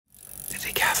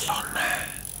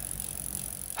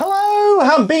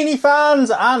Hambini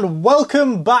fans, and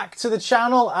welcome back to the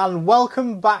channel and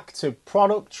welcome back to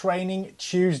Product Training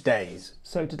Tuesdays.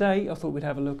 So today I thought we'd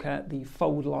have a look at the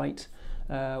Fold Light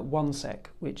 1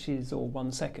 sec, or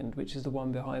 1 second, which is the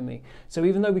one behind me. So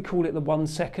even though we call it the 1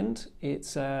 second,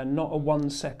 it's not a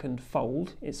 1 second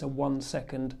fold, it's a 1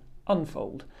 second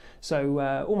unfold. So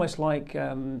almost like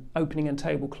opening a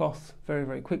tablecloth very,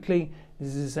 very quickly.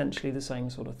 This is essentially the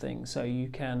same sort of thing. So you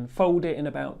can fold it in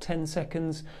about 10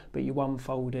 seconds, but you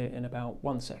unfold it in about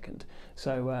 1 second.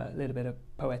 So a little bit of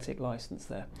poetic license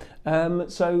there.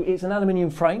 So it's an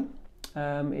aluminium frame.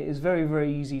 It is very,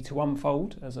 very easy to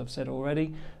unfold, as I've said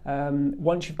already.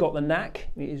 Once you've got the knack,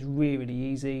 it is really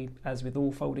easy, as with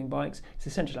all folding bikes. It's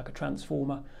essentially like a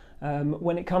transformer.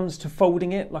 When it comes to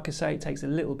folding it, like I say, it takes a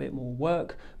little bit more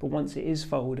work, but once it is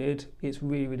folded, it's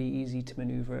really easy to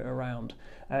maneuver it around.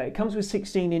 It comes with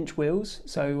 16-inch wheels,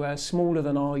 so smaller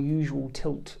than our usual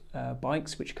tilt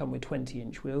bikes, which come with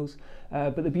 20-inch wheels.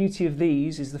 But the beauty of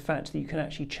these is the fact that you can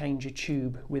actually change a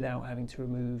tube without having to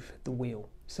remove the wheel.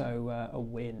 So a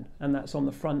win, and that's on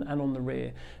the front and on the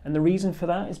rear. And the reason for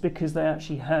that is because they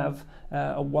actually have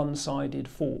a one-sided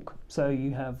fork. So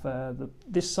you have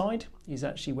this side is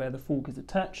actually where the fork is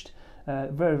attached,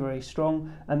 very, very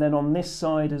strong. And then on this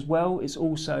side as well, it's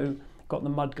also got the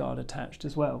mudguard attached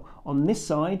as well. On this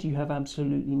side, you have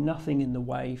absolutely nothing in the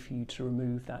way for you to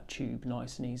remove that tube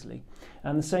nice and easily.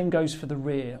 And the same goes for the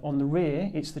rear. On the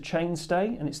rear, it's the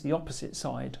chainstay, and it's the opposite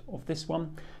side of this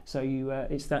one. So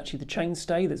it's actually the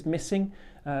chainstay that's missing,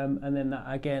 and then that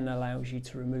again allows you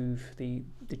to remove the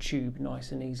tube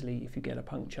nice and easily if you get a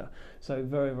puncture. So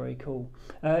very, very cool.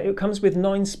 It comes with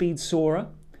 9-speed soarer.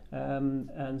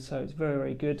 And so it's very,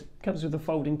 very good. It comes with the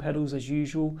folding pedals as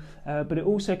usual, but it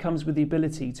also comes with the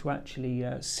ability to actually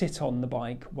sit on the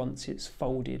bike once it's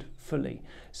folded fully.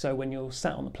 So when you're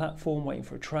sat on the platform waiting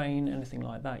for a train, anything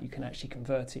like that, you can actually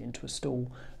convert it into a stool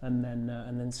and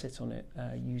then sit on it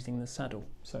using the saddle.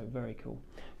 So very cool.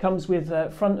 Comes with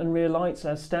front and rear lights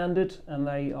as standard, and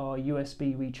they are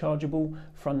USB rechargeable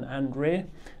front and rear.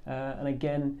 And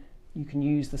again, you can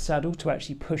use the saddle to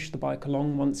actually push the bike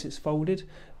along once it's folded,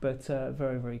 but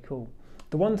very, very cool.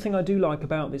 The one thing I do like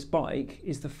about this bike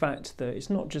is the fact that it's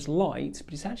not just light,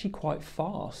 but it's actually quite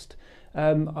fast.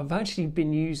 I've actually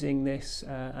been using this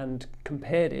and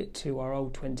compared it to our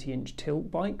old 20-inch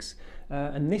tilt bikes,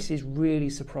 and this has really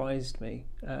surprised me.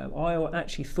 I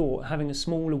actually thought having a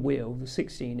smaller wheel, the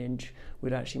 16-inch,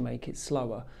 would actually make it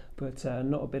slower, but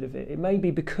not a bit of it. It may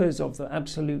be because of the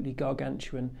absolutely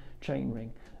gargantuan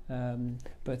chainring.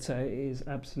 But it is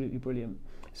absolutely brilliant.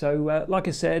 So like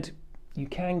I said, you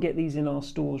can get these in our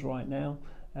stores right now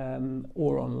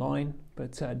or online,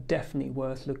 but definitely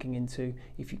worth looking into.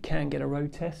 If you can get a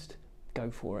road test, go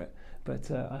for it.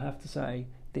 But I have to say,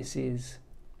 this is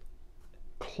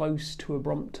close to a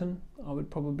Brompton, I would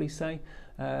probably say,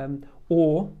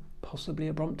 or possibly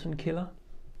a Brompton killer.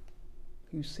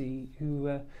 Who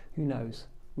knows?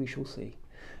 We shall see.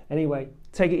 Anyway,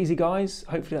 take it easy, guys.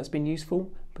 Hopefully that's been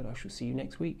useful, but I shall see you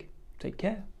next week. Take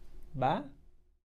care. Bye.